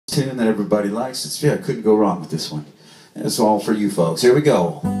tune that everybody likes. It's, yeah, couldn't go wrong with this one. And it's all for you folks. Here we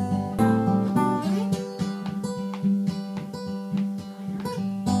go.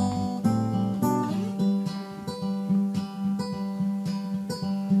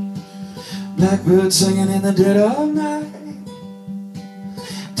 Blackbird singing in the dead of night.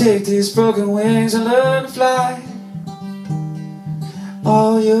 Take these broken wings and learn to fly.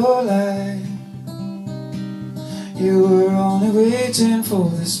 All your life you were only waiting for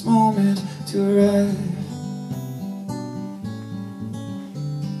this moment to arrive.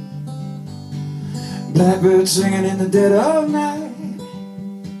 Blackbird singing in the dead of night.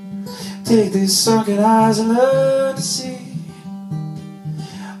 Take these sunken eyes and learn to see.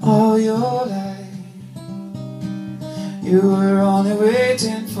 All your life you were only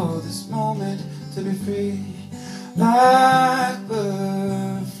waiting for this moment to be free.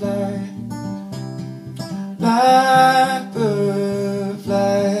 Blackbird fly, blackbird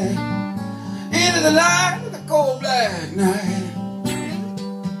fly into the light of the cold black night.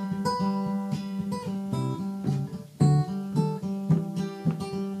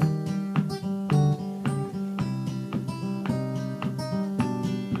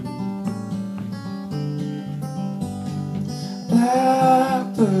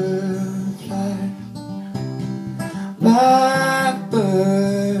 Blackbird fly,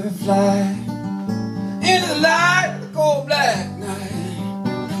 blackbird fly into the light of the cold black night.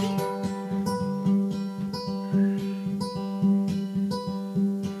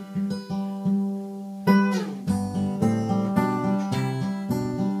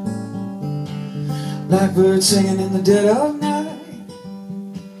 Blackbird singing in the dead of night.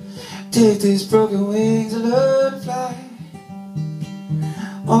 Take these broken wings and learn to fly.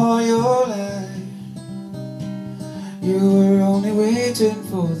 All your life you were only waiting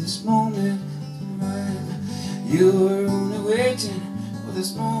for this moment to arrive. You were only waiting for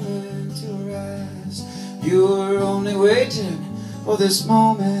this moment to rise. You were only waiting for this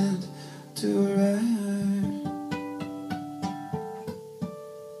moment to rise.